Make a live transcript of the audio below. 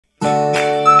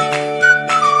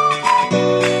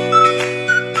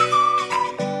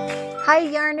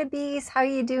guys, how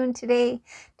you doing today?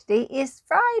 Today is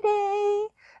Friday.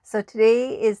 So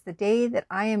today is the day that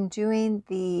I am doing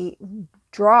the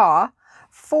draw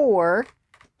for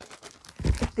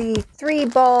the 3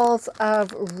 balls of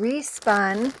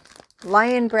Respun,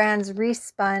 Lionbrand's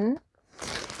Respun.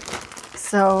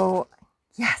 So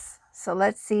yes, so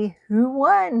let's see who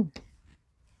won.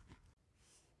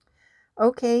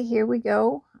 Okay, here we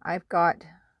go. I've got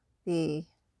the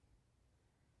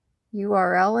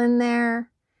URL in there,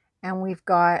 and we've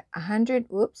got 100.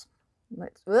 Whoops,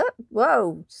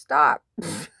 whoa, stop.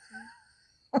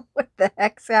 What the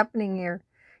heck's happening here?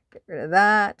 Get rid of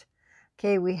that.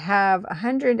 Okay, we have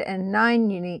 109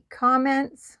 unique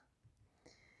comments.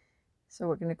 So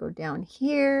we're going to go down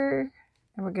here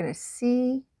and we're going to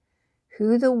see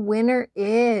who the winner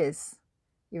is.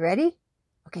 You ready?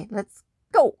 Okay, let's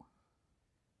go.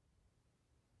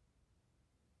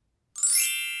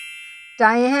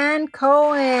 Diane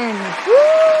Cohen.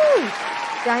 Woo!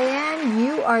 Diane,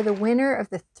 you are the winner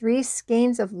of the 3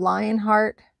 skeins of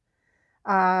Lionheart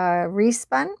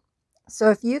Respun. So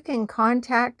if you can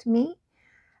contact me,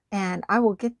 and I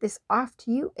will get this off to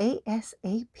you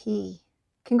ASAP.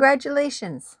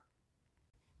 Congratulations.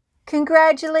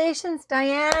 Congratulations,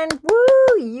 Diane.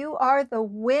 Woo! You are the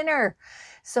winner.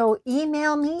 So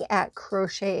email me at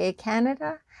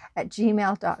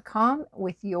crochetatcanada@gmail.com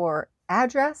with your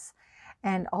address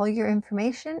and all your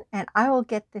information, and I will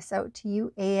get this out to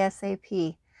you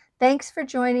ASAP. Thanks for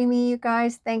joining me, you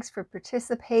guys. Thanks for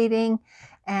participating.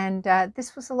 And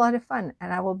this was a lot of fun,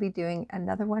 and I will be doing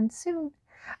another one soon.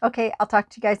 Okay, I'll talk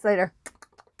to you guys later.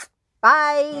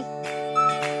 Bye.